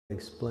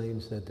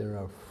explains that there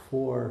are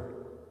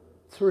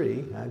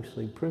three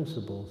actually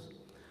principles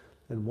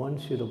that one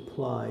should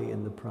apply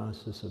in the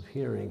process of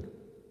hearing.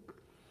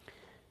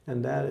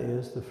 And that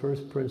is, the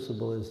first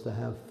principle is to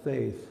have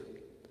faith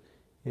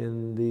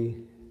in the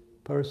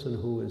person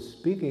who is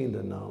speaking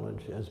the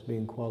knowledge as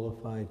being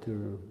qualified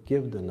to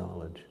give the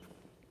knowledge.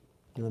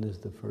 That is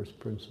the first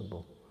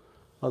principle.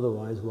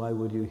 Otherwise, why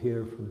would you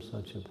hear from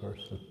such a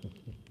person?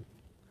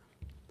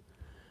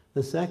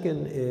 The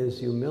second is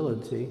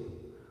humility,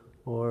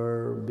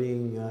 or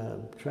being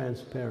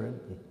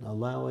transparent,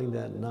 allowing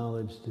that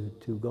knowledge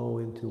to go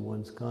into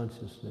one's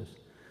consciousness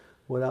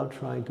without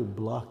trying to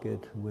block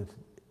it with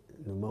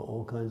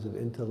all kinds of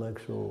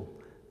intellectual,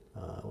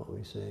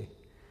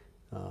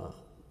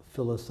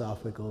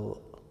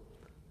 philosophical,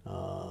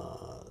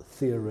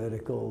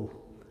 theoretical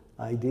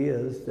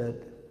ideas that,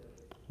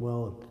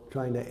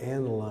 trying to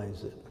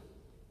analyze it.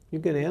 You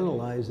can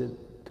analyze it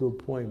to a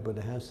point, but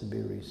it has to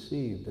be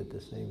received at the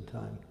same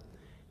time.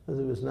 Because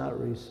if it's not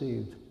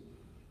received,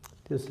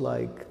 just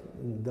like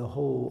the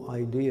whole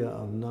idea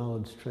of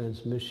knowledge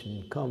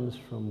transmission comes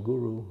from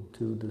guru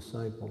to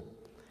disciple.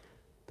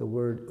 The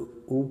word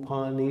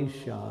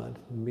Upanishad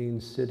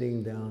means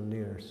sitting down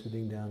near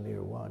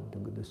what?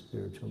 The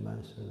spiritual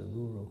master, the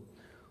guru,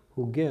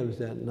 who gives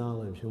that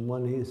knowledge, and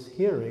one is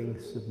hearing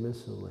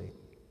submissively.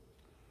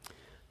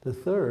 The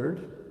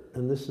third,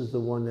 and this is the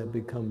one that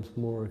becomes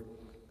more,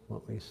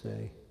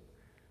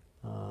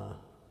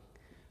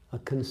 a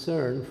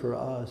concern for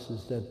us,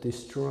 is that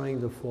destroying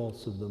the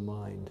faults of the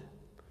mind.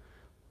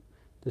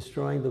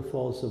 Destroying the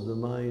faults of the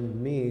mind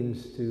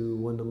means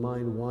when the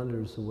mind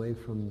wanders away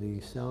from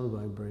the sound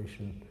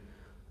vibration,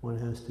 one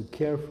has to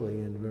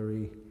carefully and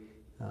very,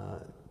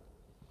 not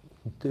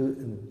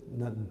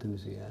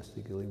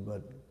enthusiastically,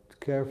 but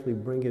carefully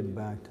bring it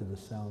back to the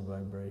sound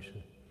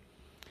vibration.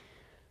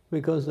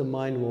 Because the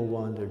mind will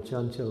wander.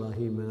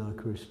 Chanchalahi mena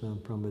Krishna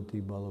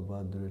pramati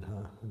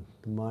balabhadridha.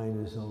 The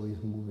mind is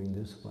always moving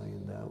this way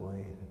and that way.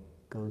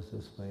 It goes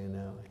this way and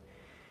that way.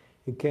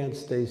 It can't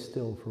stay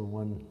still for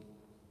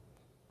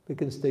it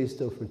can stay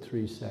still for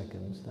 3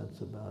 seconds.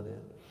 That's about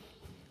it.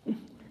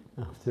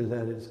 After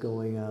that, it's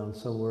going out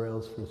somewhere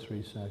else for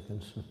 3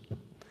 seconds.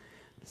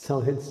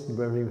 So it's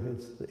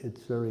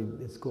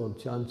called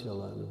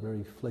chanchala,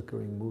 very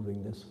flickering,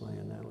 moving this way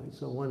and that way.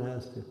 So one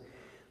has to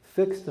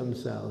fix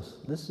themselves.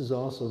 This is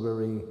also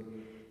very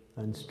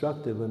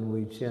instructive when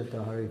we chant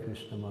the Hare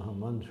Krishna Maha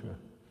Mantra.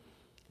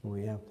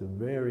 We have to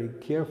very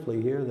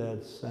carefully hear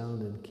that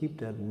sound and keep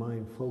that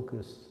mind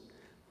focused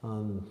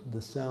on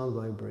the sound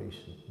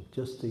vibration,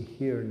 just to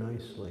hear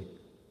nicely.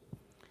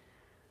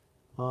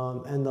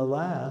 And the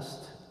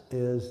last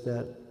is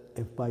that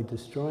if by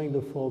destroying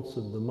the faults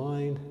of the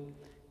mind,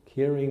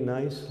 hearing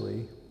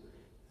nicely,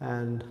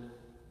 and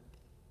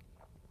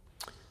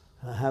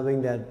having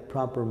that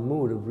proper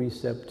mood of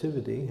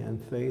receptivity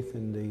and faith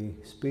in the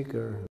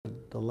speaker,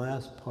 the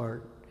last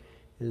part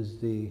is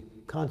the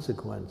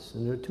consequence.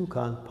 And there are two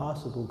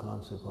possible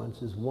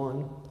consequences.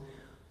 One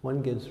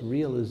gets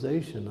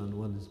realization on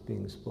what is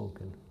being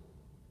spoken.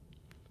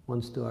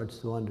 One starts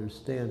to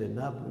understand it,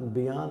 not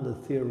beyond the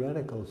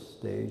theoretical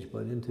stage,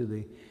 but into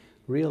the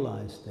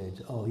realized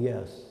stage. Oh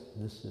yes,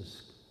 this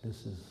is,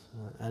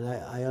 and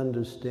I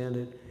understand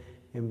it,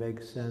 it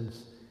makes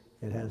sense,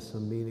 it has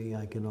some meaning,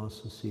 I can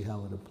also see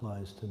how it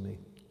applies to me.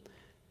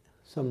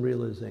 Some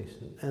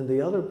realization. And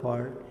the other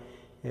part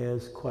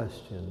is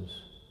questions.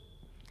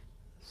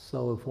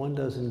 So if one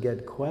doesn't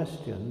get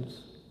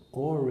questions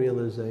or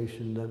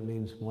realization, that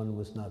means one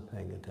was not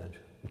paying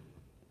attention,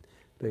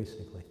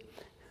 basically.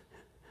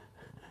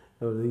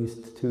 So these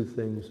two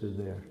things are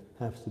there,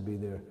 have to be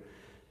there.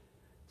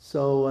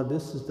 So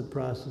this is the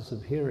process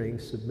of hearing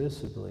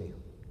submissively.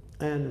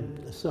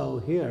 And so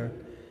here,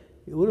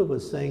 Uddhava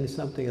was saying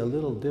something a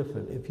little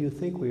different. If you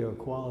think we are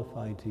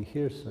qualified to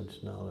hear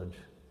such knowledge,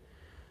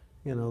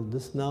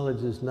 this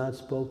knowledge is not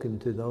spoken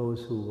to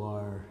those who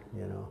are,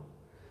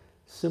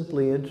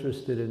 simply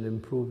interested in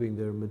improving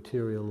their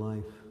material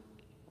life.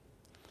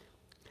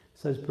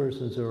 Such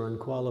persons are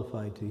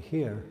unqualified to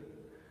hear.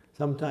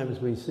 Sometimes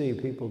we see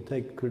people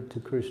take to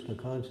Krishna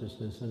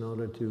consciousness in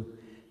order to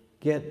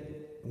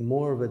get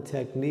more of a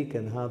technique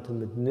on how to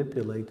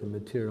manipulate the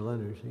material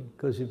energy.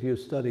 Because if you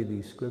study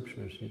these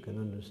scriptures, you can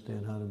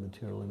understand how the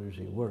material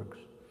energy works.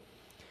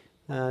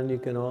 And you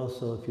can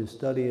also, if you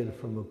study it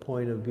from a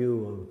point of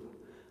view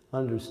of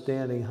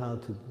understanding how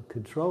to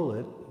control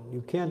it,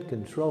 you can't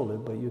control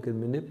it, but you can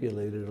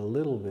manipulate it a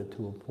little bit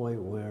to a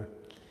point where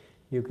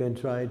you can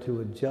try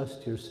to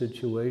adjust your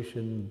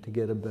situation to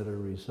get a better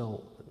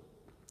result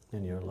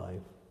in your life.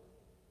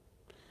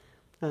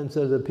 And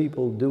so the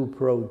people do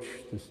approach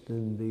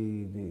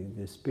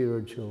the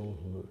spiritual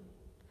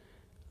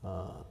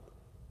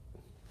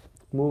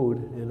mood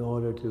in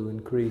order to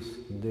increase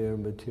their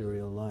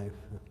material life.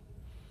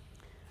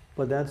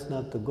 But that's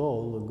not the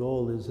goal. The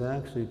goal is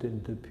actually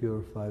to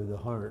purify the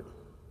heart,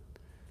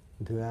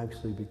 to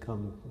actually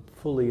become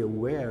fully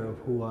aware of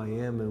who I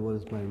am and what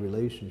is my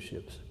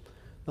relationships.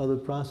 Now the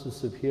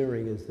process of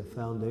hearing is the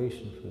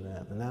foundation for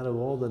that. And out of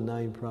all the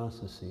 9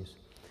 processes,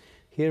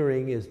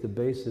 Hearing is the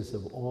basis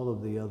of all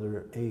of the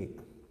other 8.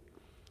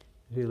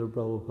 Srila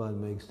Prabhupada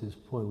makes this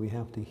point. We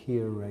have to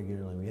hear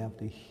regularly. We have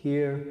to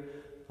hear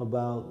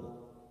about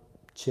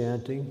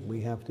chanting. We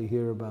have to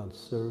hear about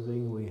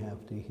serving. We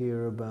have to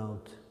hear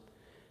about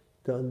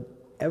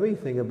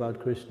everything about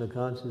Krishna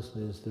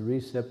consciousness. The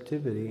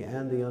receptivity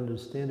and the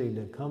understanding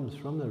that comes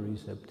from the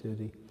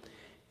receptivity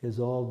is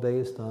all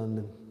based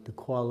on the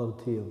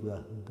quality of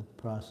the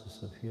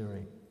process of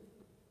hearing.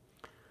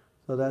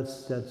 So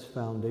that's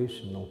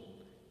foundational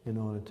in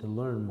order to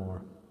learn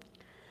more.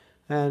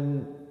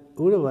 And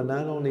Uddhava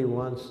not only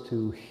wants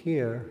to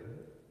hear,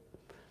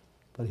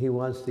 but he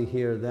wants to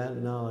hear that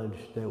knowledge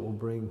that will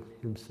bring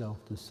himself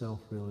to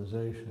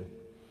self-realization.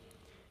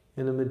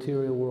 In the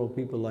material world,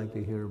 people like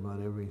to hear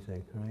about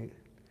everything, right?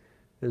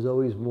 There's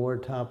always more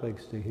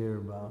topics to hear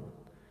about.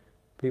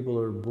 People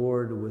are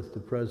bored with the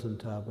present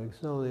topics,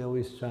 so they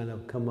always try to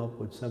come up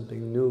with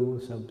something new,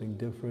 something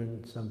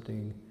different,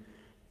 something,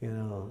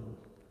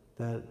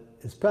 that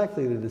is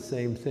practically the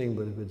same thing,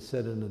 but if it's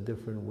said in a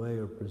different way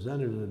or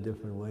presented in a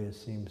different way, it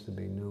seems to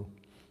be new.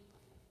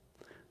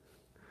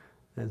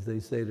 As they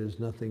say, there's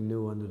nothing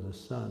new under the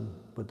sun,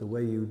 but the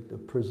way you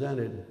present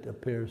it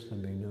appears to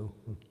be new.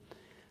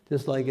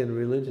 Just like in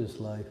religious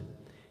life,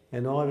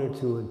 in order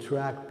to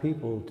attract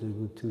people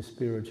to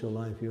spiritual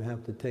life, you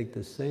have to take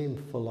the same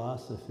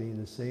philosophy,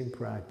 the same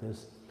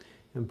practice,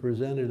 and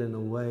present it in a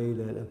way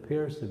that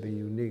appears to be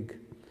unique.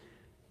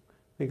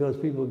 Because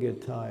people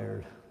get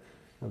tired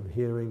of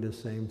hearing the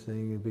same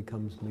thing, it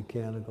becomes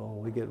mechanical,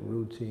 we get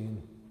routine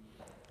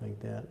like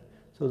that.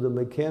 So the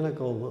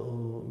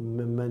mechanical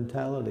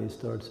mentality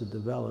starts to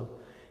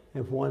develop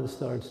if one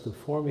starts to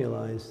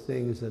formalize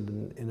things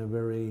in a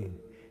very,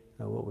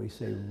 what we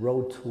say,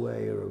 rote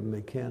way or a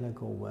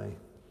mechanical way.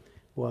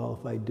 Well,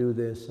 if I do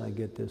this, I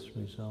get this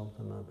result,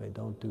 and if I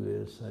don't do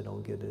this, I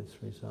don't get this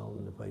result,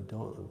 and if I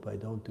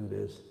don't do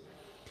this,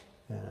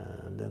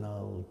 then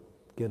I'll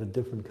get a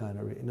different kind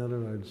of, in other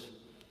words,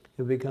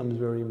 it becomes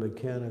very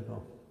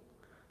mechanical.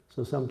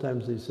 So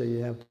sometimes they say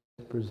you have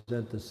to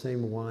present the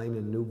same wine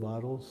in new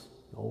bottles,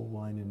 old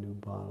wine in new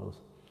bottles.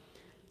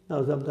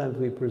 Now, sometimes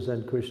we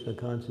present Krishna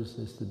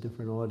consciousness to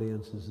different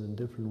audiences in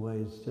different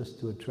ways just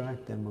to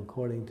attract them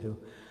according to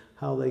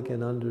how they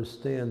can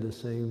understand the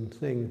same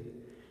thing.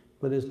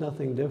 But it's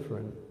nothing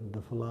different.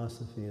 The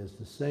philosophy is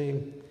the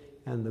same,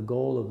 and the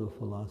goal of the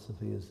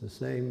philosophy is the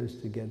same, is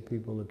to get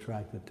people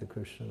attracted to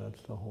Krishna.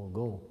 That's the whole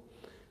goal.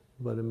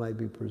 But it might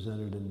be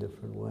presented in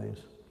different ways.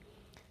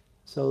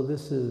 So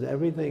this is,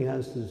 everything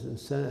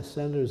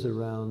centers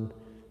around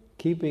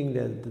keeping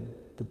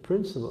the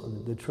principle,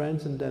 the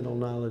transcendental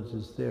knowledge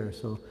is there.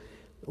 So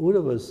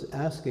Uddhava was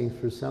asking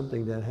for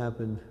something that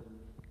happened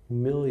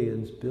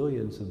millions,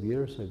 billions of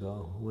years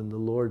ago when the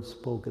Lord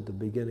spoke at the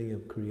beginning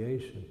of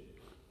creation.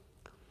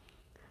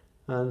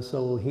 And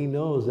so he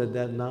knows that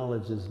that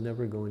knowledge is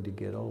never going to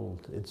get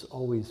old. It's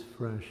always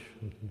fresh.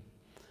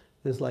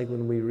 It's like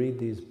when we read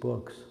these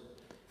books.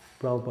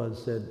 Prabhupada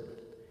said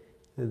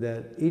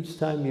that each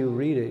time you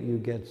read it, you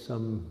get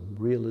some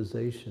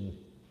realization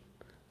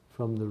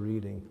from the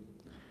reading.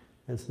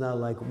 It's not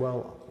like,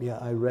 well, yeah,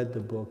 I read the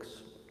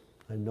books,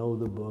 I know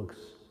the books,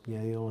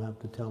 yeah, you don't have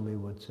to tell me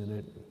what's in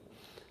it.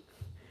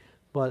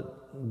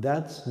 But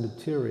that's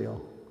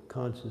material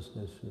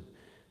consciousness,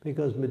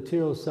 because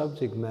material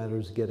subject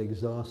matters get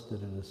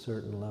exhausted at a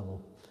certain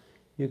level.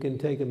 You can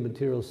take a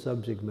material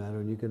subject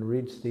matter and you can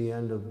reach the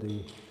end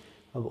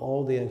of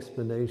all the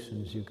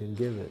explanations you can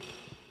give it.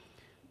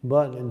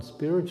 But in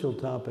spiritual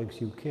topics,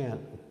 you can't.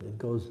 It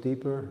goes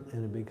deeper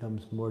and it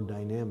becomes more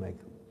dynamic.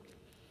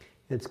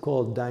 It's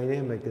called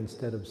dynamic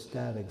instead of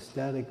static.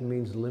 Static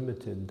means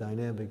limited,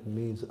 dynamic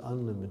means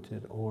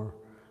unlimited, or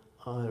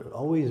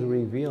always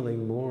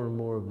revealing more and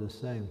more of the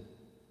same.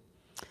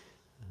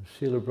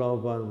 Srila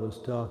Prabhupada was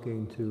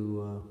talking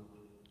to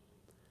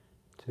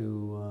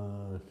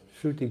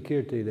Shruti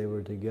Kirti, they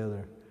were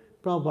together.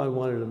 Prabhupada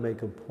wanted to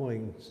make a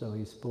point, so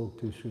he spoke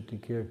to Shruti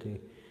Kirti.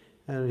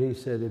 And he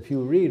said, if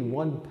you read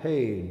one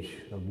page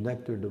of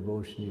nectar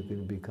devotion, you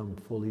can become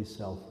fully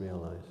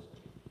self-realized.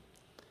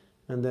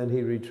 And then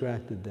he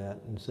retracted that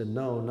and said,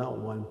 no, not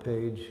one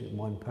page,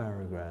 one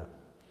paragraph.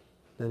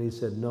 Then he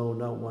said, no,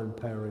 not one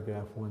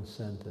paragraph, one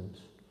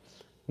sentence.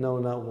 No,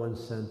 not one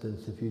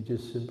sentence, if you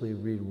just simply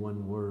read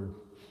one word.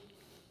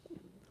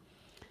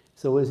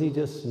 So was he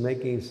just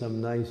making some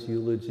nice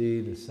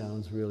eulogy that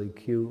sounds really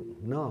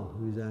cute? No,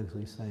 he was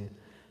actually saying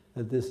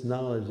that this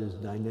knowledge is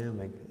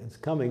dynamic. It's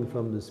coming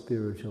from the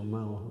spiritual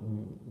mouth.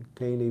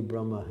 Teni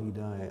Brahma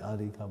Hidaya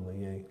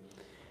Adikamaye.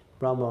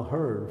 Brahma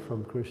heard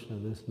from Krishna.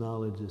 This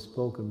knowledge is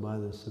spoken by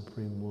the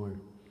Supreme Lord.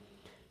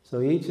 So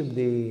each of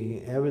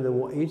the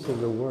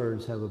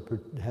words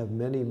have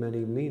many,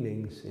 many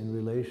meanings in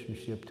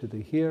relationship to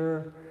the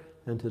hearer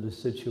and to the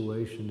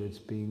situation it's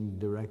being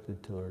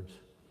directed towards.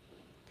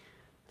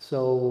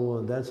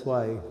 So that's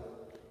why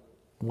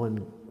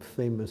one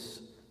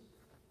famous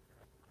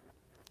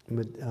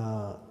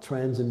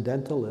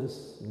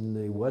transcendentalist in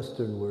the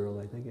Western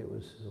world, I think it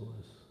was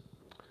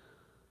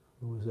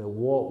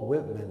Walt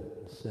Whitman,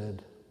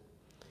 said,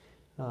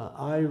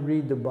 I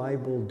read the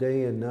Bible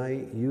day and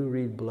night, you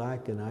read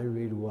black and I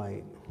read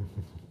white.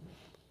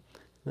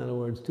 In other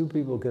words, two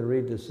people can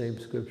read the same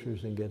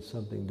scriptures and get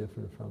something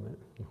different from it,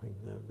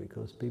 like that,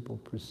 because people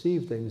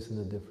perceive things in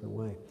a different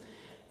way.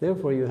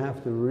 Therefore, you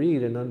have to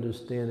read and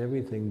understand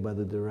everything by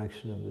the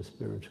direction of the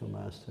spiritual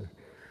master,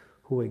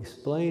 who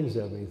explains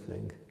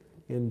everything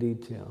in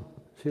detail.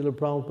 Srila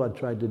Prabhupada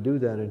tried to do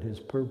that in his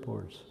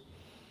purports.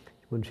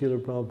 When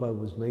Srila Prabhupada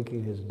was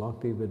making his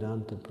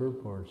Bhaktivedanta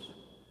purports,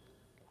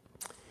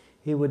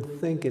 he would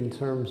think in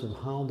terms of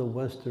how the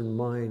Western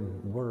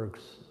mind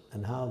works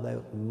and how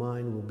that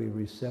mind will be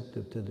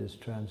receptive to this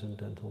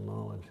transcendental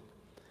knowledge.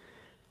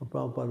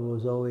 Prabhupada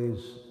was always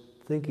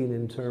thinking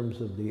in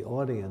terms of the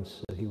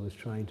audience that he was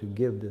trying to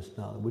give this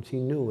knowledge, which he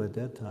knew at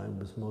that time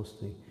was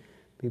mostly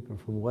people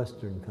from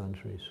Western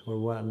countries who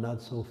were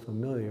not so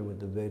familiar with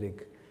the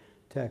Vedic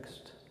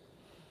text.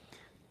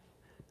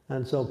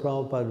 And so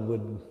Prabhupada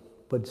would,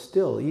 but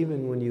still,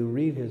 even when you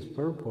read his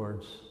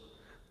purports,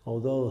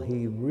 although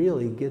he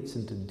really gets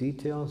into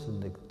details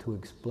and to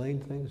explain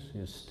things,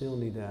 you still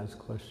need to ask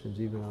questions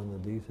even on the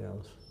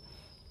details.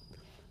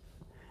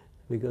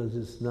 Because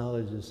this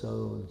knowledge is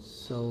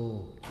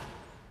so,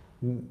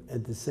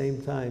 at the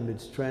same time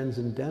it's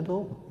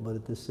transcendental, but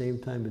at the same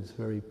time it's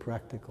very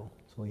practical.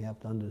 So we have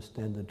to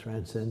understand the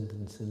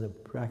transcendence in a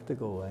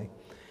practical way,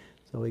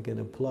 so we can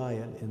apply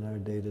it in our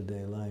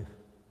day-to-day life.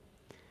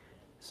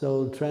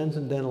 So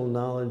transcendental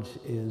knowledge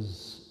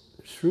is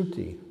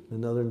Shruti.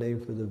 Another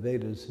name for the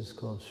Vedas is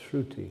called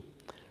Shruti.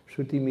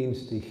 Shruti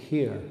means to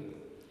hear.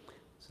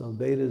 So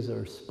Vedas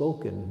are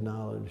spoken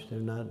knowledge, they're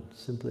not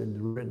simply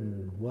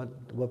written.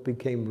 What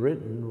became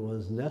written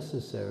was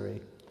necessary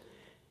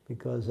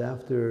because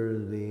after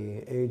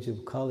the age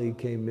of Kali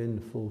came in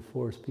full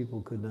force,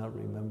 people could not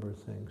remember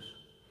things.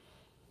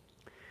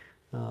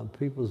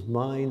 People's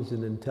minds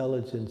and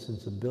intelligence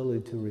and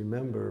ability to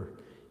remember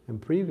in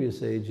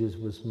previous ages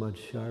was much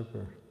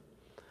sharper.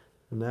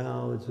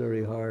 Now it's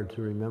very hard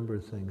to remember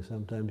things.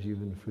 Sometimes you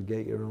even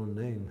forget your own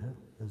name. Huh?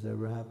 Has that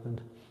ever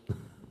happened?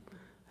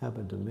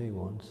 Happened to me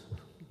once,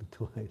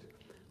 twice.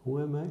 Who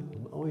am I?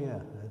 Oh yeah,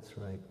 that's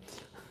right.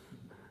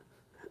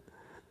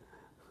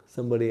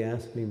 Somebody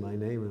asked me my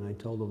name and I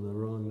told them the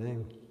wrong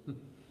name.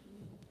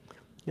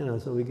 You know,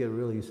 so we get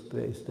really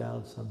spaced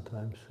out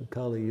sometimes.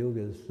 Kali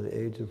Yuga is the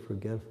age of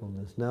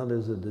forgetfulness. Now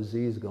there's a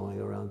disease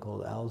going around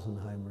called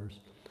Alzheimer's.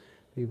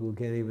 People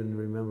can't even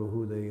remember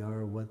who they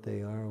are, what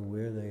they are,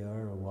 where they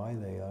are, or why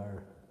they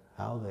are,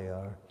 how they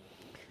are.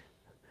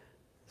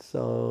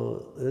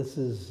 So this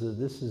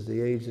is the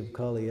age of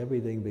Kali.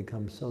 Everything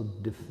becomes so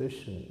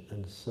deficient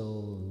and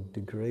so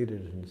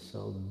degraded and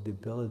so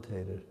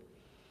debilitated.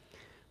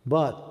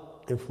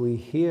 But if we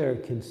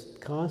hear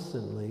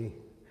constantly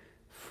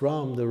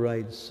from the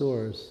right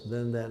source,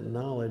 then that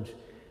knowledge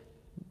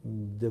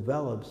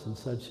develops in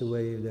such a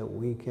way that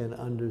we can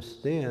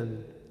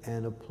understand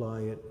and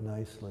apply it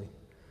nicely.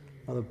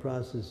 Now the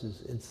process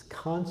is, it's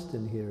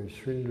constant here.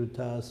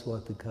 Srinvata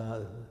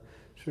Swatakata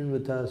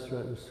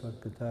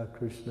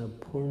Krishna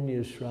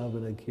Punya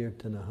Shravana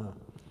Kirtanaha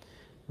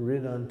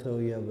Ridanto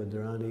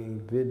Yavadrani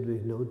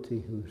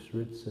Vidvinoti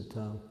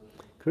Husritsatam.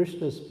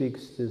 Krishna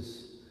speaks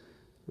this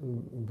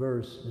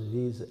verse,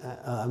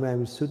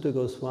 Sutta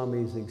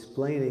Goswami is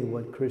explaining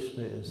what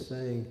Krishna is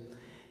saying,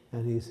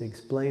 and he's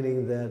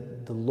explaining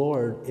that the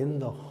Lord in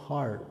the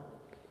heart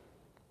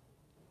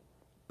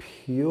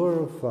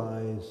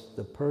purifies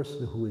the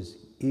person who is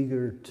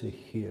eager to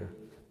hear.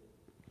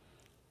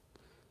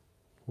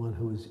 One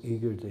who is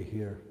eager to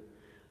hear.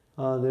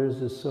 There's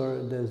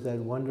that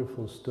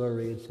wonderful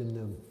story, it's in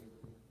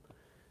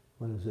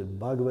the,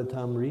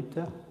 Bhagavatam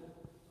Rita,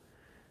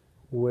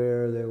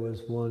 where there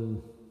was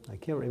one, I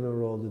can't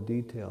remember all the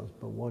details,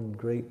 but one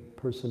great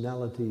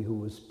personality who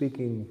was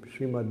speaking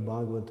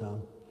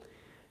Srimad-Bhagavatam.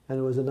 And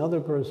there was another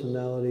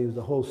personality,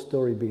 the whole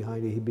story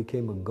behind it, he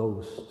became a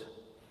ghost.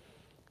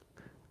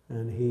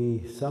 And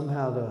he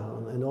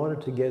somehow, in order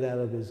to get out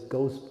of his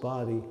ghost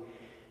body,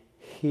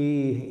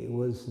 he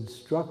was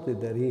instructed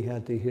that he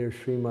had to hear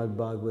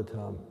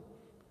Srimad-Bhagavatam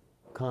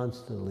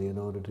constantly in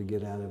order to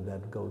get out of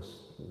that ghost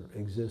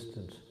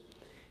existence.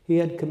 He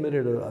had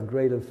committed a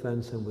great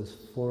offense and was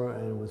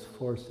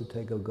forced to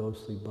take a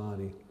ghostly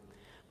body.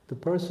 The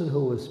person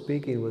who was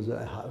speaking was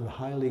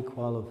highly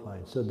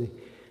qualified. So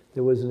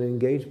there was an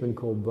engagement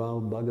called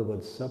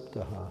Bhagavat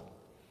Saptaha,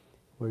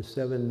 where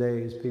 7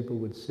 days people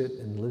would sit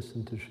and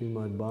listen to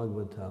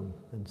Srimad-Bhagavatam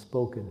and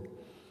spoken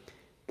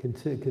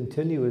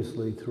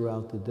continuously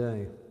throughout the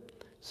day.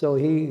 So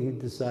he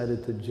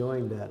decided to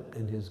join that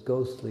in his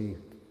ghostly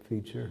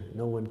feature.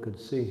 No one could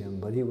see him,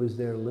 but he was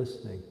there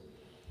listening.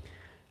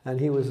 And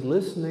he was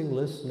listening,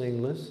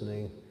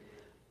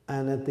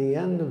 and at the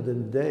end of the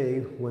day,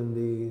 when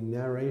the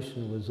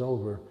narration was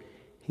over,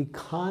 he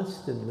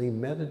constantly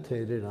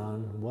meditated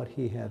on what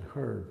he had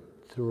heard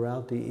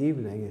throughout the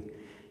evening,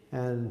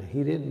 and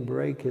he didn't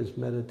break his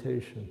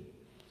meditation.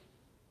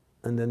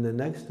 And then the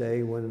next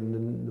day,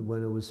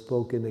 when it was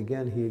spoken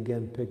again, he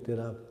again picked it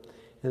up.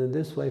 And in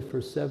this way,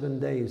 for 7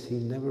 days, he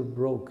never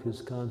broke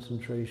his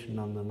concentration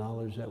on the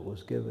knowledge that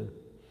was given.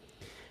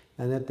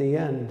 And at the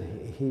end,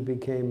 he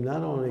became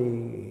not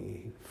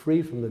only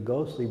free from the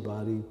ghostly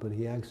body, but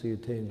he actually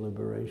attained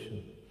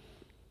liberation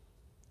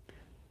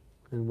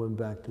and went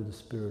back to the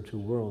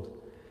spiritual world.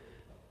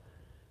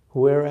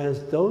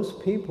 Whereas those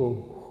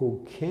people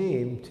who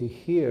came to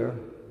hear,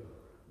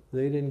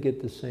 they didn't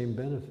get the same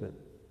benefit.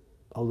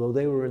 Although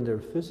they were in their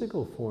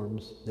physical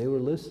forms, they were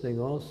listening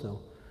also.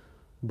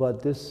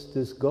 But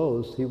this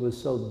ghost, he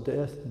was so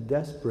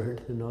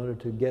desperate in order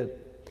to get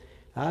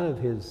out of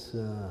his,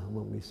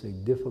 what we say,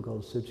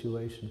 difficult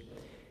situation.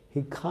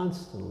 He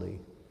constantly,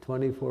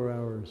 24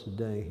 hours a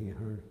day, he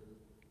heard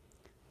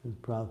the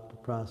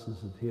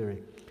process of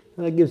hearing.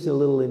 And that gives you a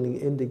little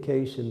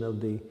indication of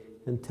the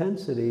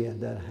intensity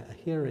that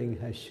hearing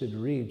should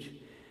reach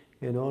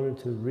in order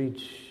to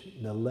reach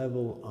the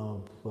level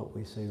of what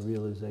we say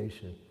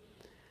realization.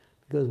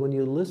 Because when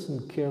you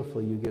listen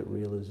carefully, you get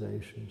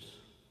realizations.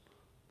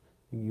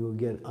 You will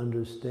get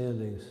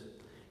understandings.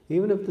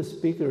 Even if the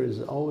speaker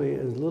is always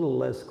a little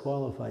less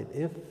qualified,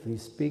 if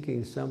he's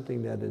speaking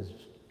something that is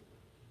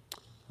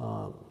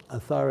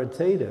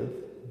authoritative,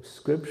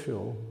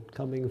 scriptural,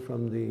 coming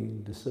from the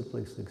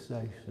disciplic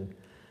succession,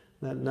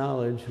 that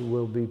knowledge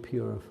will be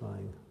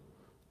purifying.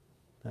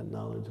 That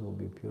knowledge will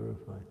be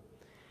purified.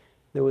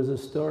 There was a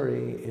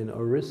story in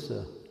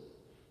Orissa,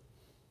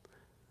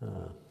 I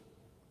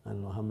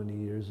don't know how many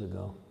years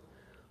ago,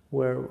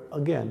 where,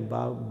 again,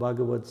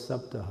 Bhagavat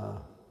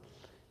Saptaha.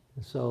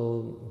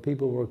 So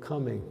people were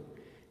coming.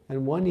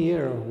 And one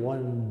year,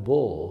 one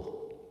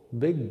bull,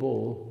 big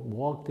bull,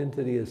 walked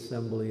into the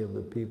assembly of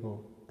the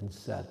people and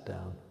sat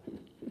down.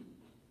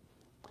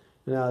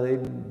 Now,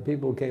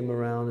 people came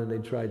around and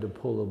they tried to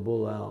pull the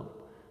bull out,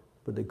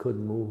 but they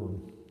couldn't move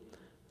him.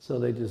 So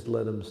they just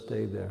let him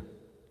stay there.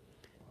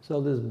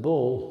 So this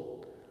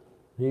bull,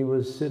 he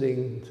was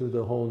sitting through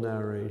the whole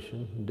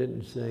narration,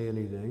 didn't say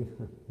anything,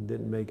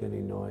 didn't make any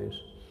noise.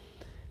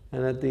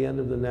 And at the end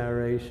of the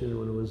narration,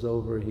 when it was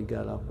over, he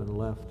got up and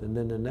left. And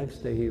then the next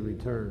day he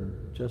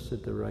returned, just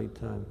at the right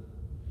time.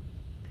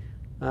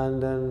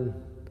 And then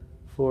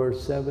for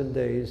 7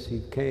 days,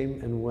 he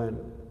came and went.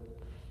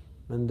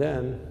 And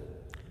then,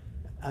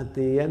 at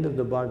the end of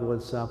the Bhagavad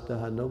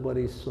Saptaha,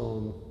 nobody saw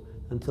him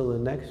until the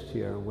next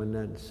year, when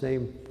that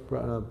same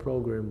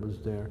program was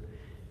there.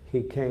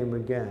 He came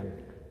again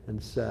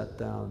and sat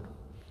down.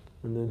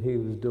 And then he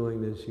was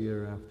doing this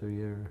year after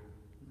year.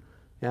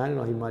 Yeah, I don't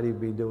know, he might even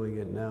be doing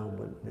it now,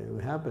 but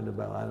it happened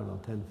about, I don't know,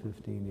 10,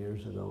 15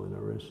 years ago in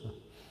Orissa.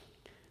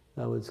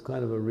 That was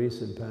kind of a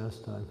recent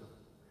pastime.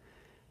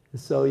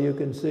 So you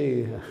can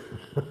see,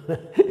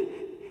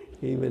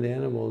 even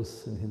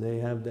animals, they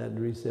have that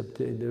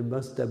receptivity.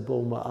 That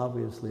bull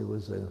obviously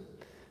was a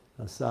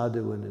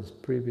sadhu in his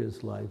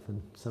previous life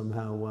and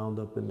somehow wound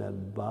up in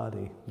that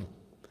body.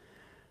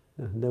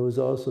 And there was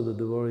also, the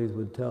devotees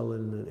would tell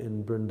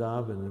in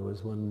Vrindavan, there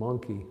was one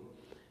monkey.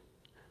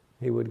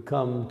 He would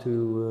come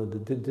to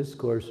the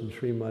discourse in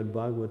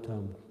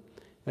Srimad-Bhagavatam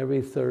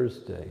every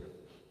Thursday.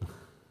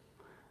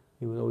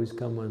 He would always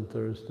come on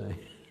Thursday.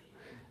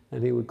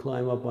 And he would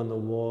climb up on the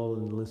wall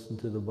and listen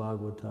to the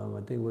Bhagavatam.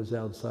 I think it was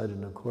outside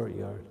in a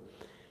courtyard.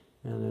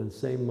 And then the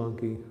same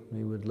monkey,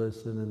 he would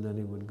listen and then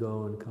he would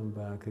go and come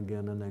back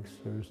again the next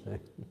Thursday.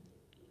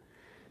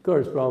 Of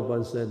course,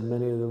 Prabhupada said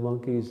many of the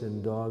monkeys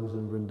and dogs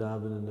in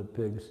Vrindavan and the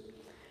pigs,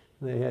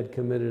 they had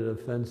committed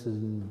offenses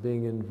in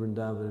being in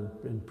Vrindavan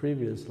in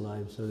previous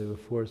lives, so they were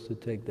forced to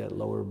take that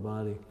lower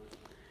body.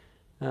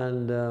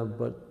 And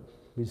but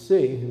we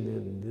see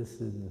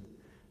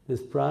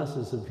this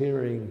process of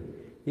hearing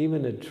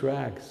even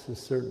attracts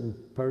certain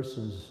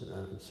persons,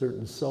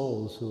 certain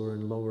souls who are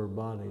in lower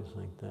bodies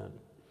like that.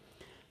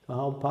 So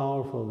how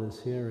powerful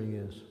this hearing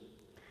is.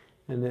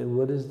 And then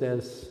what is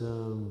this,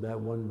 that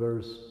one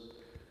verse?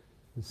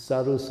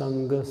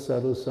 Sarusanga,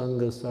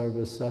 Sarusanga,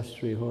 Sarva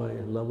Sastri Hoy,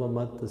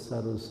 Lavamatta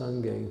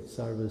Sarusange,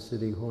 Sarva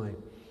Siddhi Hoy.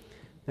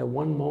 That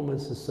one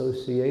moment's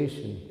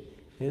association,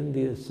 in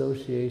the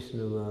association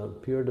of a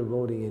pure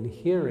devotee in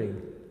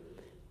hearing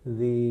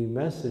the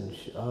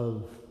message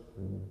of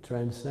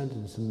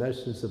transcendence, the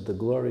message of the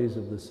glories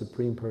of the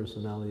Supreme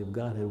Personality of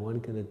Godhead,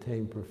 one can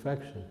attain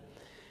perfection.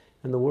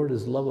 And the word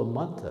is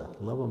lavamatta.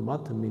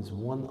 Lavamatta means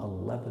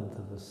 1/11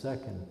 of a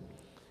second.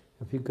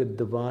 If you could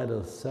divide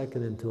a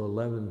second into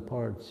 11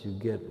 parts, you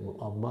get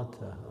a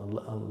matta,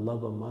 a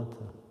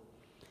lavamatta.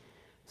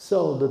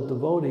 So the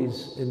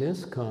devotees in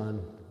ISKCON,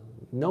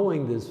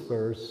 knowing this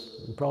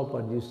verse, and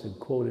Prabhupada used to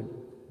quote it,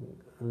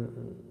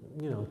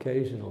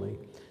 occasionally,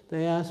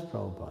 they asked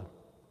Prabhupada,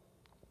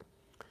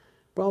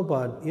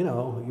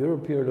 Prabhupada, you're a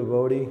pure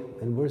devotee,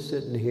 and we're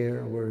sitting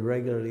here, we're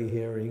regularly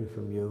hearing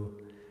from you,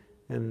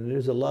 and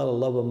there's a lot of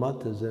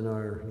lavamattas in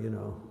our,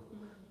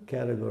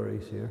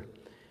 categories here,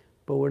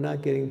 but we're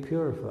not getting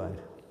purified.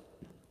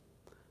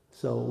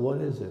 So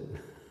what is it?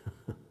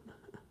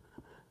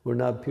 We're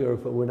not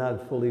purified, we're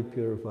not fully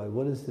purified.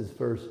 What does this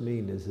verse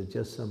mean? Is it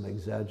just some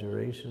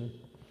exaggeration?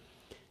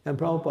 And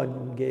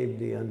Prabhupada gave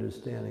the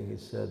understanding, he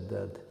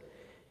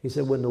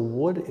said when the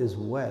wood is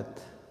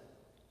wet,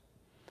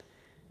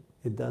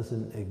 it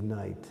doesn't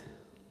ignite.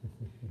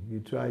 You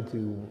try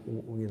to,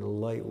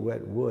 light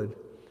wet wood,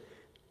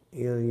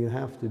 you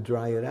have to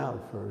dry it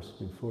out first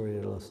before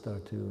it'll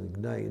start to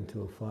ignite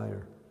into a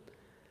fire.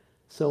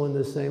 So in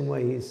the same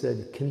way, he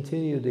said,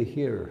 continue to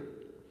hear,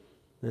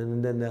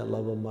 and then that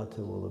love of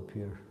metta will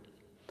appear.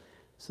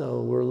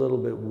 So we're a little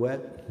bit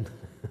wet.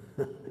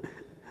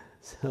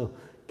 So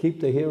keep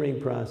the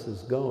hearing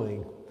process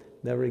going,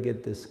 never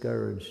get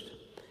discouraged.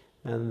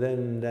 And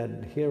then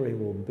that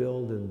hearing will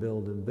build and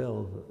build and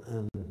build,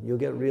 and you'll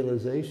get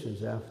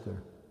realizations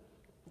after.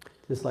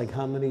 Just like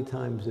how many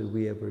times did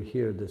we ever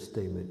hear the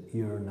statement,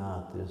 "You're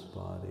not this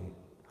body"?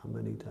 How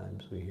many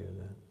times we hear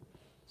that?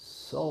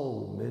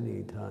 So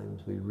many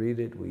times. We read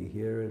it, we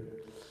hear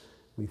it,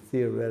 we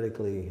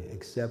theoretically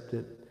accept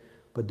it,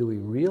 but do we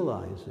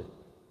realize it?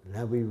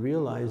 Have we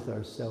realized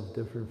ourselves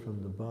different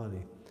from the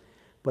body?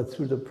 But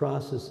through the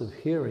process of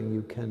hearing,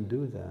 you can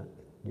do that.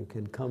 You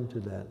can come to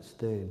that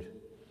stage.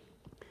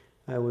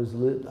 I was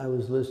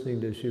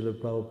listening to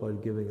Srila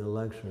Prabhupada giving a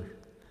lecture,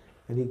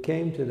 and he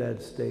came to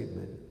that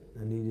statement,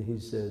 and he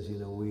says,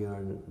 we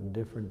are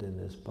different in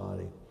this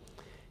body.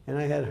 And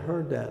I had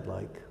heard that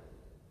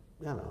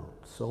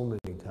so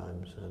many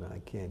times, and I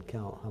can't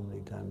count how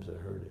many times I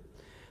heard it.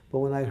 But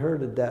when I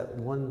heard it that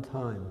one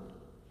time,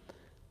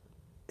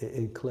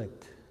 it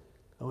clicked.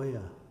 Oh yeah,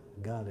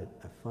 got it.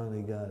 I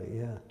finally got it,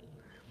 yeah.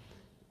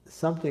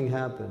 Something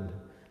happened.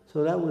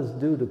 So that was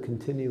due to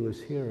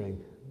continuous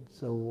hearing.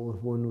 So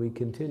when we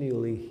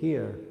continually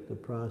hear, the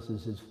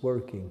process is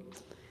working.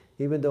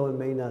 Even though it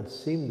may not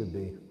seem to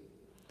be,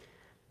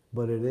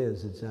 but it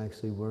is, it's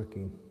actually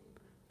working.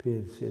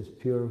 It's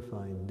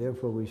purifying.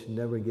 Therefore, we should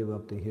never give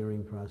up the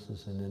hearing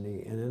process in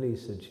any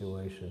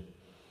situation,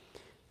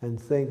 and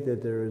think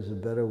that there is a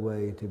better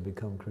way to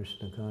become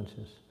Krishna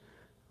conscious.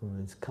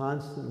 It's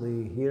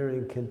constantly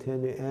hearing,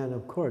 continue, and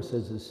of course,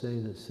 as it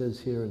says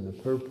here in the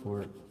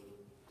purport,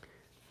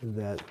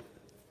 that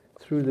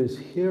through this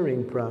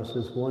hearing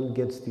process, one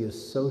gets the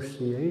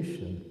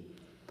association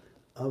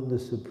of the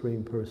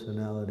Supreme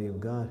Personality of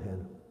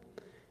Godhead.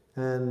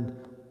 And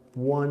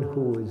one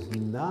who is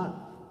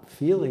not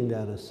feeling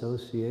that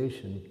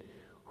association,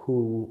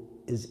 who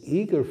is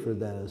eager for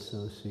that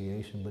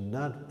association, but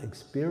not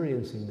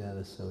experiencing that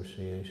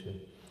association,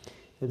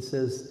 it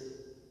says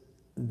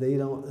they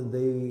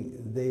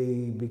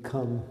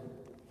become,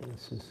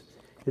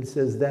 it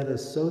says that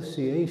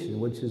association,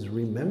 which is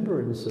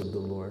remembrance of the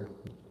Lord.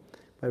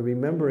 By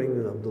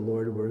remembering of the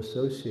Lord, we're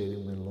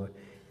associating with the Lord.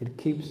 It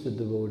keeps the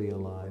devotee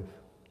alive.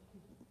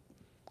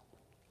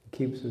 It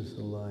keeps us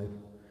alive.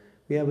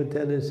 We have a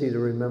tendency to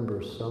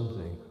remember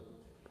something.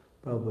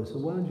 Prabhupada said,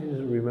 why don't you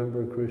just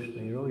remember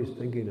Krishna? You're always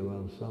thinking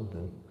about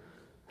something.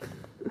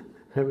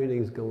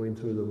 Everything's going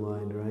through the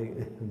mind, right?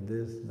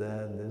 This,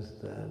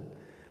 that.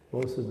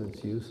 Most of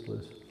it's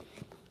useless.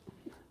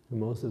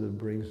 Most of it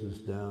brings us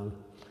down.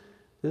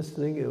 This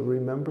thing,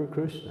 remember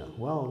Krishna.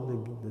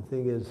 Well, the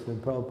thing is,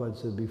 and Prabhupada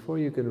said, before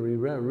you can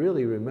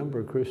really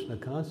remember Krishna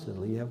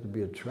constantly, you have to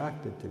be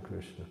attracted to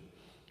Krishna.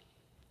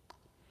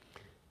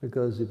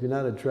 Because if you're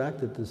not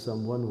attracted to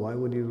someone, why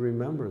would you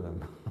remember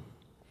them?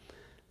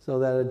 So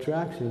that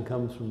attraction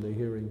comes from the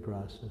hearing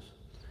process.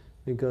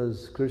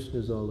 Because Krishna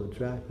is all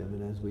attractive,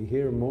 and as we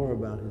hear more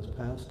about his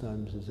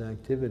pastimes, his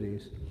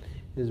activities,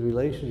 his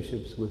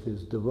relationships with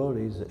his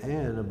devotees,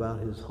 and about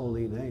his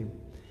holy name,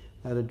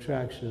 that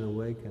attraction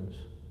awakens.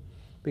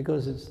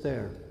 Because it's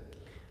there.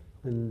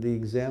 And the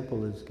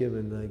example is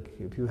given, like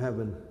if you have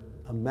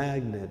a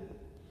magnet,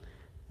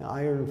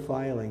 iron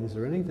filings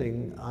or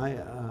anything,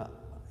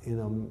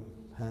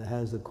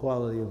 has the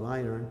quality of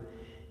iron,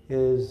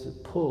 is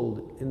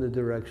pulled in the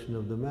direction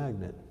of the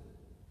magnet.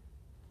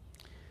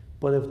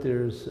 But if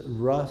there's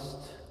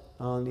rust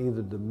on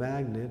either the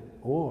magnet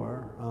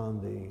or on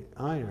the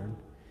iron,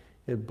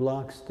 it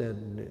blocks that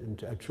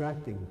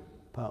attracting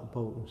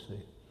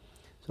potency.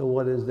 So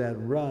what is that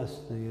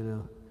rust?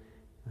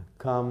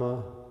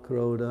 Kama,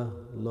 Krodha,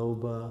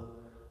 Lobha,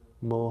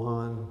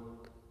 Mohan,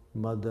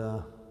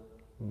 Mada,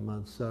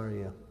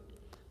 Matsarya.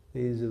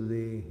 These are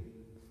the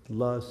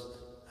lust,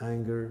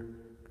 anger,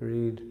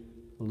 greed,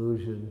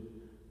 illusion,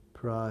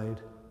 pride,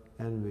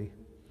 envy.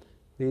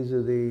 These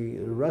are the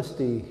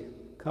rusty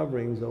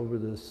coverings over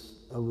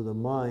the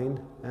mind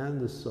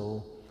and the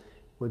soul,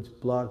 which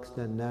blocks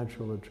that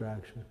natural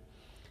attraction.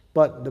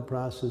 But the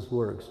process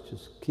works.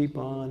 Just keep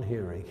on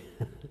hearing.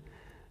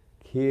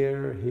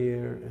 Hear,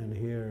 and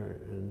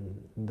hear, and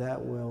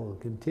that will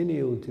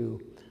continue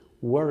to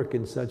work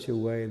in such a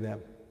way that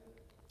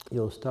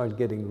you'll start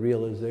getting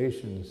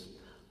realizations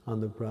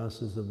on the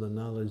process of the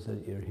knowledge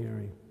that you're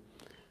hearing.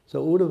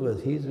 So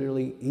Uddhava, he's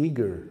really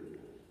eager.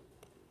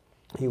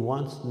 He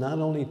wants not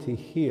only to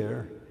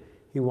hear,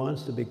 he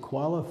wants to be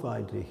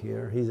qualified to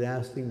hear. He's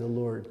asking the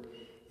Lord,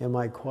 am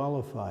I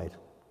qualified?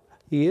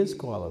 He is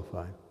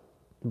qualified,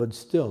 but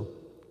still,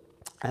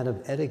 out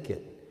of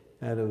etiquette,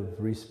 out of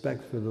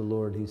respect for the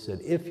Lord, he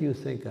said, if you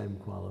think I'm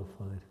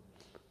qualified.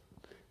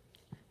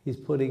 He's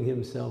putting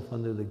himself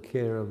under the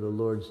care of the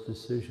Lord's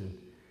decision.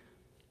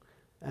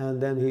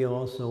 And then he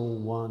also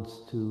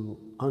wants to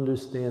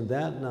understand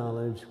that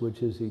knowledge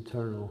which is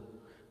eternal,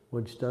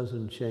 which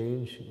doesn't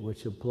change,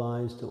 which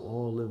applies to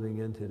all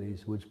living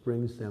entities, which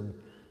brings them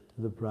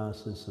to the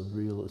process of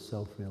real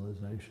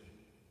self-realization.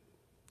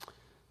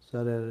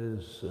 So that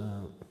is,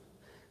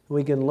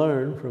 we can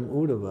learn from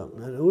Uddhava.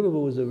 And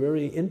Uddhava was a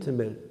very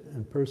intimate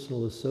and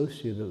personal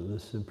associate of the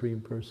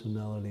Supreme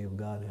Personality of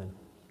Godhead.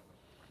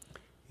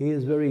 He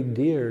is very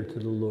dear to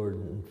the Lord.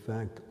 In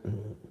fact,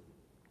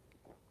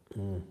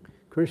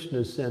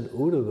 Krishna sent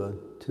Uddhava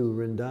to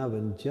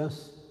Vrindavan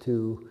just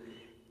to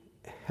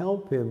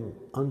help him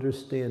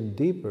understand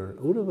deeper.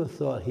 Uddhava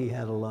thought he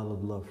had a lot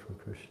of love for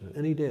Krishna,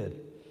 and he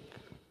did.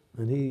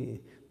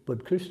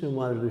 But Krishna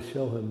wanted to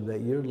show him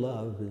that your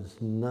love is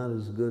not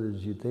as good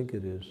as you think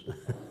it is.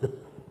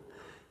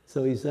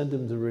 So he sent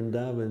him to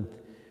Vrindavan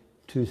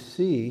to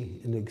see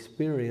and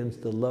experience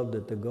the love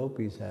that the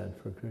gopis had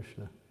for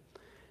Krishna.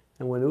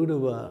 And when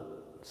Uddhava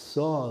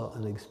saw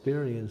and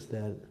experienced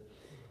that,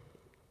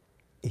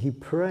 he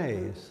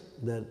prays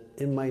that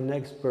in my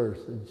next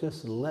birth,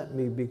 just let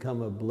me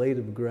become a blade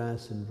of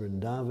grass in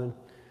Vrindavan,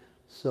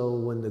 so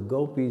when the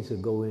gopis are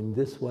going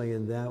this way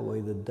and that way,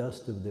 the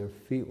dust of their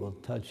feet will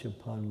touch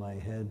upon my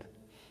head.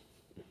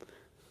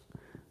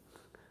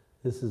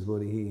 This is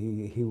what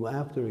he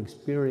after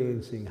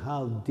experiencing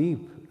how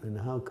deep and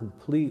how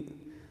complete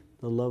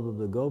the love of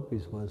the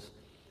gopis was,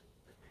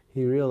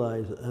 he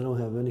realized, I don't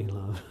have any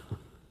love.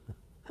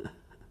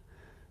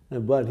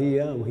 But he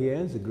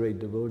is a great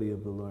devotee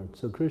of the Lord.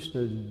 So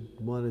Krishna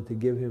wanted to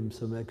give him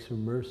some extra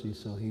mercy,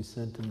 so he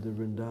sent him to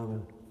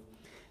Vrindavan.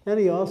 And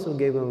he also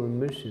gave him a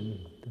mission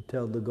to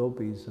tell the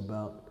gopis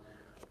about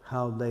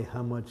how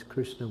much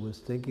Krishna was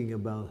thinking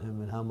about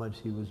him and how much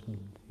he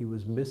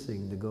was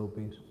missing the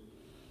gopis.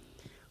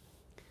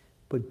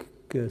 But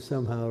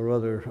somehow or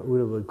other,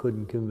 Uddhava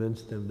couldn't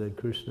convince them that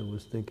Krishna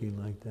was thinking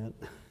like that.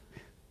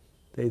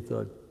 They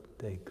thought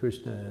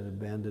Krishna had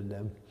abandoned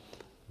them.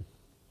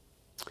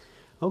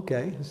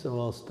 Okay, so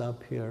I'll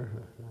stop here.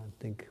 I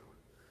think,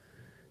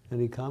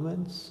 any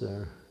comments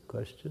or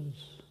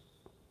questions?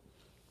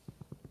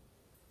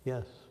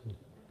 Yes.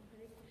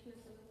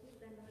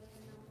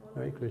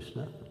 Hare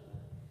Krishna.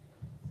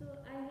 So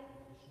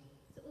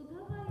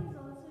Uddhava is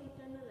also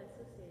eternal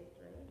associate,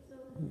 right? So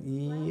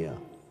yeah.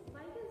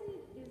 Why does he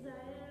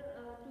desire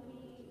to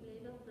be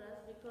blade of grass?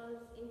 Because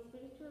in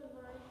spiritual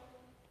world,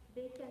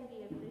 they can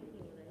be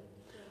everything, right?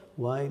 So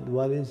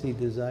Why does he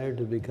desire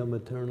to become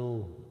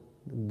eternal?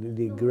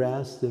 The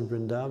grass in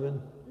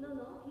Vrindavan? No.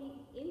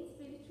 In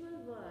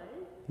spiritual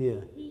world, yeah.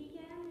 He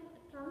can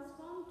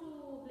transform to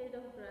blade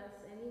of grass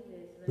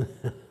anyways,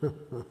 right?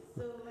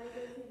 So why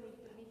does he need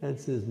to be?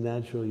 That's his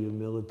natural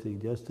humility,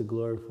 just to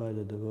glorify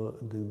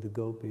the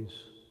gopis.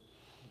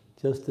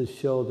 Just to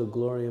show the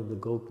glory of the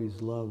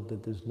gopis' love,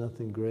 that there's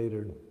nothing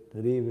greater,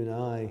 that even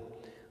I,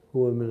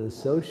 who am an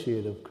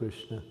associate of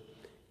Krishna,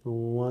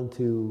 want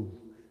to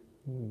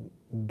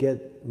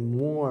get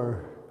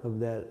more of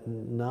that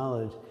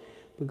knowledge.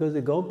 Because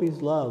the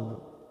gopis'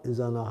 love is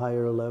on a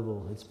higher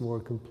level, it's more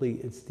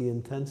complete. It's the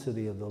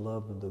intensity of the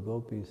love of the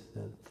gopis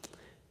that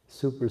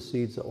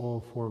supersedes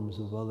all forms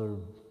of other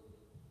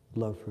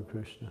love for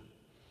Krishna.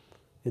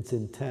 It's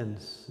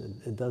intense,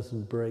 it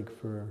doesn't break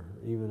for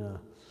even a...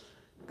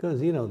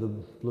 Because, you know,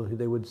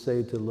 they would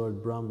say to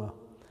Lord Brahma,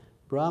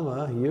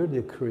 Brahma, you're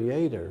the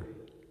creator,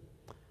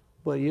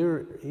 but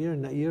you're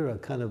a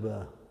kind of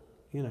a,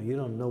 you know, you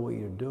don't know what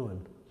you're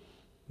doing.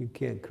 You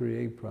can't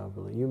create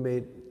properly. You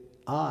made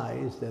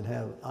eyes that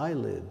have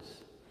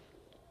eyelids,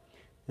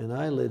 and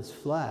eyelids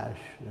flash,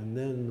 and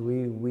then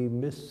we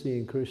miss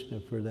seeing Krishna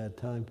for that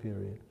time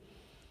period.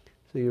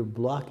 So you're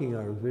blocking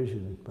our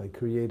vision by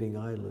creating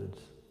eyelids.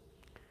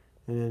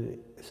 And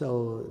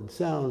so it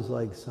sounds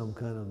like some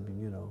kind of,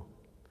 you know,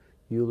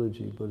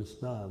 eulogy, but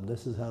it's not.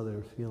 This is how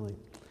they're feeling.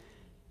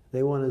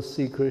 They want to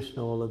see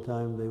Krishna all the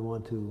time. They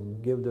want to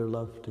give their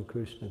love to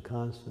Krishna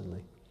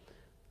constantly.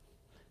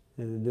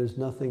 And there's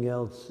nothing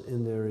else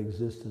in their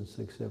existence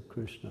except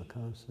Krishna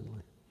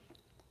constantly.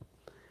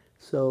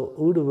 So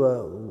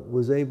Uddhava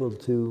was able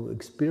to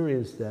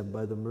experience that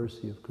by the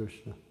mercy of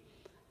Krishna.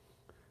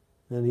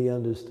 And he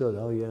understood,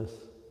 oh yes,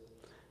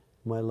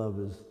 my love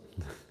is,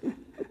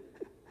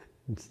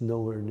 it's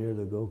nowhere near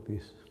the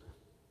gopis.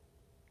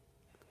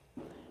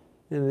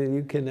 And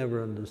you can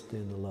never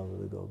understand the love of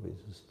the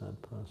gopis, it's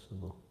not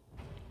possible.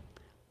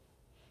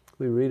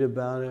 We read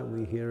about it,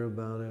 we hear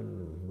about it,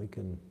 and we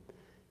can,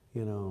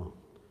 you know,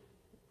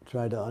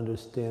 try to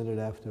understand it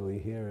after we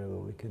hear it, but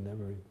we can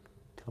never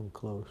come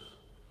close.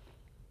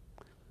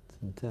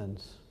 It's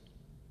intense.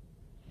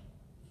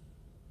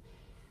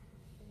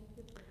 Thank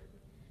you.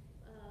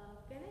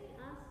 Can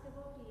I ask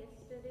about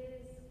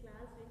yesterday's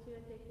class which you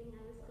were taking?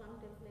 I was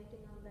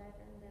contemplating on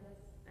that, and I was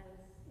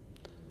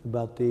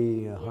About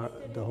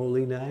the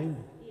holy name?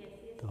 Yes.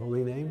 The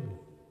holy name?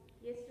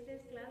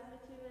 Yesterday's class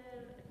which you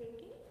were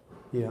taking?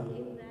 Yeah.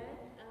 In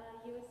that,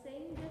 you were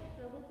saying that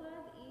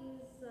Prabhupada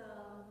is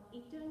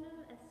eternal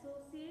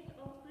associate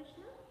of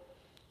Krishna?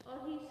 Or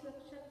he's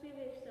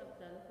Shakti-Vesh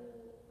Abdal?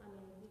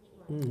 Which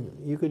one?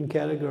 You can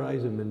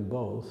categorize them in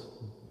both,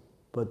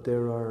 but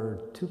there are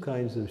two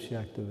kinds of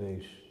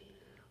Shaktivesh.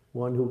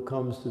 one who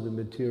comes to the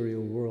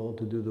material world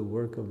to do the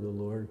work of the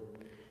Lord,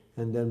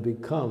 and then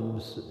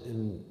becomes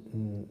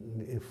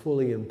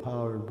fully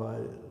empowered by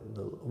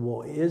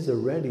is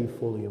already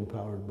fully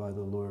empowered by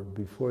the Lord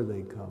before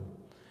they come.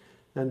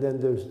 And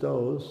then there's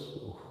those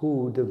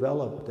who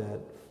develop that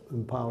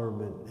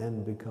empowerment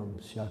and become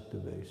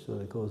Shaktivesh. So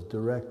it goes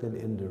direct and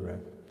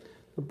indirect.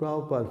 The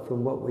Prabhupada,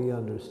 from what we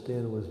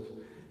understand, was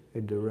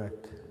a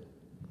direct.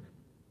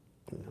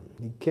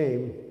 He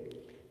came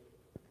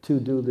to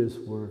do this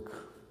work.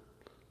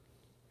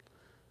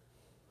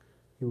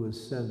 He was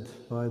sent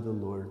by the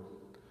Lord.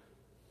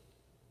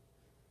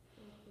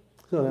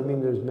 So, I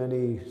mean, there's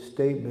many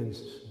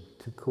statements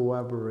to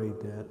corroborate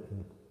that.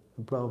 And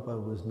the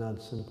Prabhupada was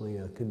not simply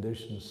a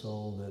conditioned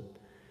soul that,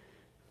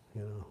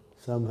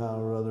 somehow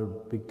or other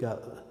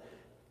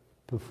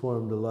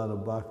performed a lot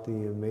of bhakti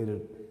and made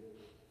it.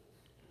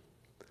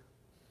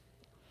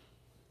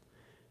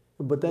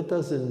 But that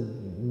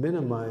doesn't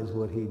minimize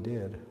what he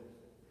did.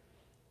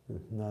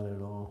 Not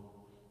at all.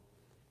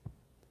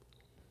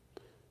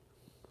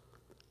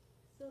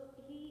 So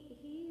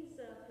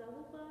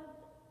Prabhupada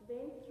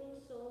went through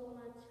so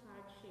much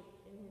hardship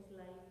in his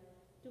life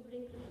to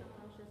bring Krishna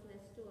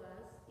consciousness to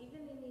us,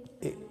 even in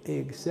his He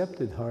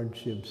accepted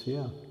hardships,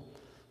 yeah.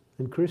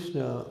 And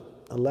Krishna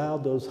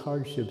allowed those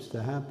hardships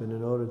to happen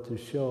in order to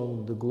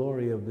show the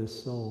glory of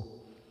this soul.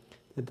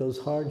 That those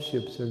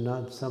hardships are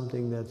not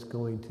something that's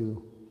going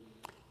to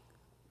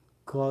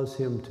cause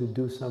him to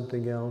do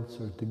something else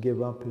or to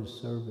give up his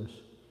service.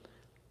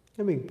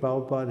 I mean,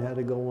 Prabhupada had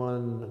to go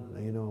on,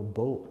 a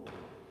boat,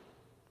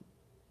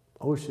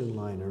 ocean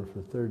liner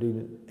for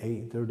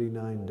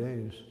 39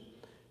 days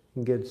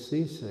and get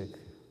seasick.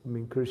 I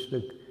mean,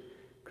 Krishna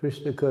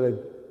could have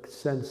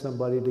sent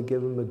somebody to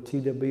give him a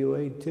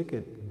TWA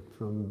ticket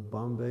from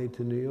Bombay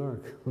to New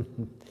York.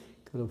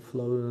 Could have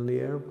floated on the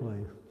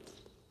airplane.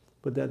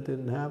 But that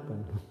didn't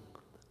happen.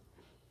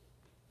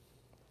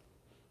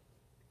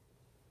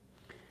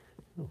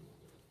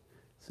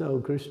 So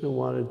Krishna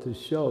wanted to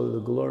show the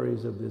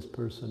glories of this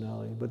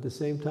personality, but at the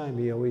same time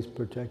he always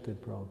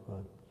protected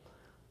Prabhupada.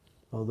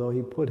 Although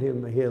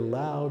he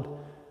allowed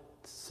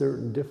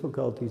certain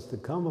difficulties to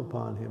come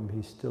upon him,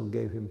 he still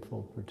gave him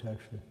full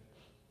protection.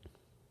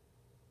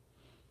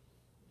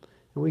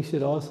 And we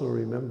should also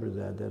remember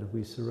that if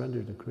we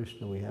surrender to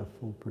Krishna, we have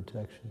full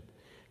protection.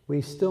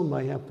 We still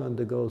might have to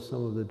undergo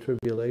some of the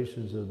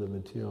tribulations of the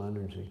material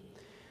energy.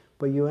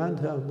 But you have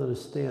to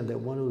understand that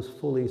one who's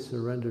fully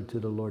surrendered to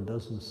the Lord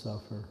doesn't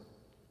suffer.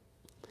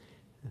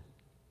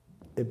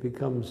 It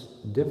becomes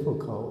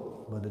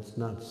difficult, but it's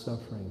not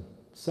suffering.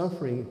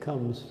 Suffering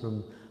comes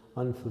from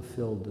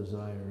unfulfilled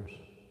desires.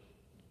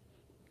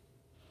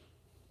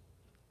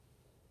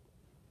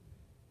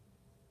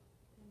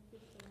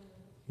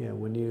 Yeah,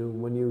 when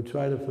you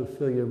try to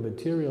fulfill your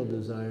material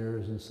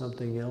desires and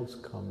something else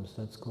comes,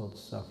 that's called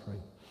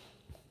suffering.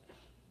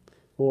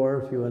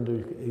 Or if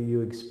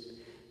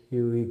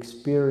you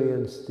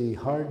experience the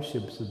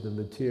hardships of the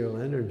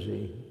material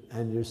energy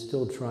and you're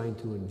still trying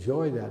to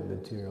enjoy that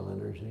material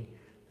energy,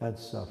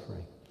 that's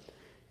suffering.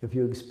 If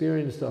you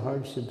experience the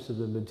hardships of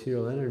the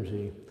material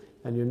energy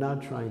and you're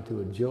not trying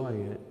to enjoy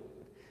it,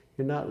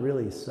 you're not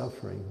really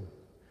suffering.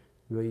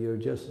 You're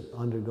just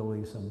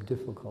undergoing some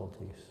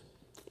difficulties.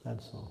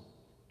 That's all.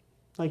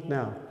 Like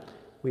now,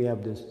 we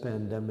have this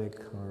pandemic,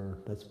 or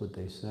that's what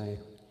they say.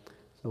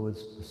 So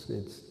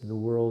it's the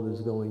world is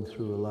going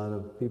through a lot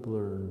of, people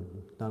are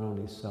not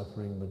only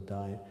suffering but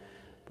dying.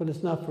 But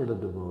it's not for the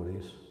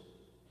devotees.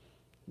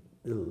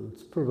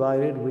 It's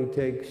provided we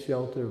take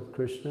shelter of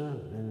Krishna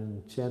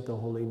and chant the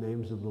holy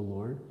names of the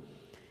Lord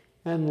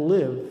and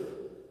live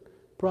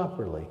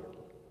properly.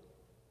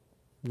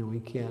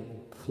 We can't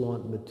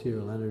flaunt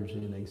material energy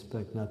and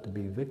expect not to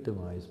be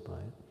victimized by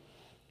it.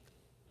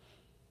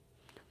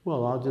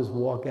 Well, I'll just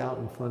walk out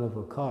in front of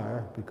a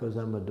car because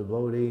I'm a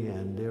devotee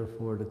and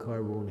therefore the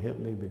car won't hit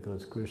me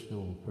because Krishna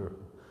will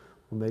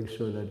make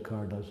sure that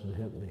car doesn't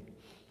hit me.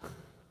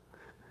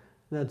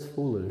 That's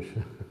foolish.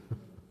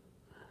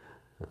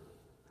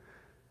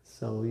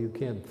 So you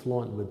can't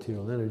flaunt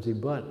material energy,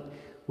 but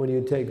when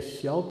you take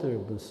shelter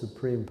of the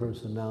Supreme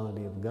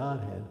Personality of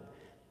Godhead,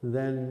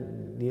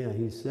 then,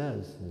 he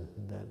says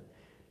that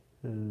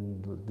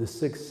the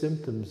 6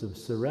 symptoms of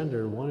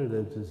surrender, one of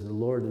them is the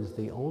Lord is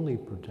the only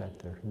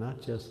protector,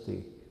 not just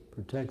the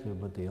protector,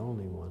 but the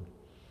only one.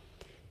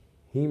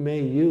 He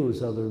may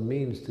use other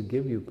means to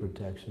give you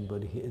protection,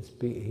 but he's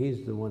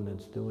the one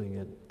that's doing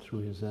it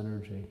through his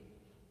energy.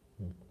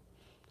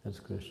 That's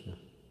Krishna.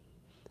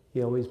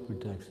 He always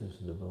protects his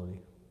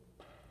devotee.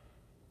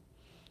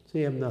 So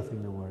you have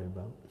nothing to worry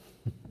about.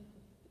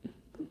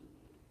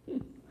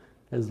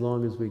 As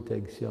long as we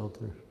take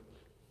shelter.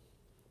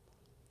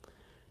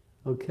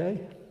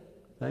 Okay?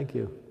 Thank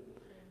you.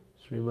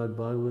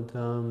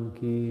 Srimad-Bhagavatam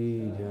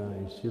ki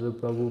jai, Srila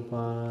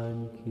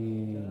Prabhupada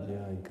ki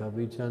jai,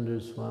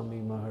 Candramauli Swami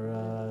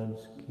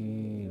Maharaj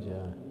ki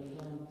jai,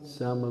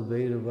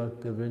 Samaveda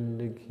Bhakta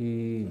Vrinda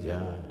ki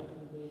jai.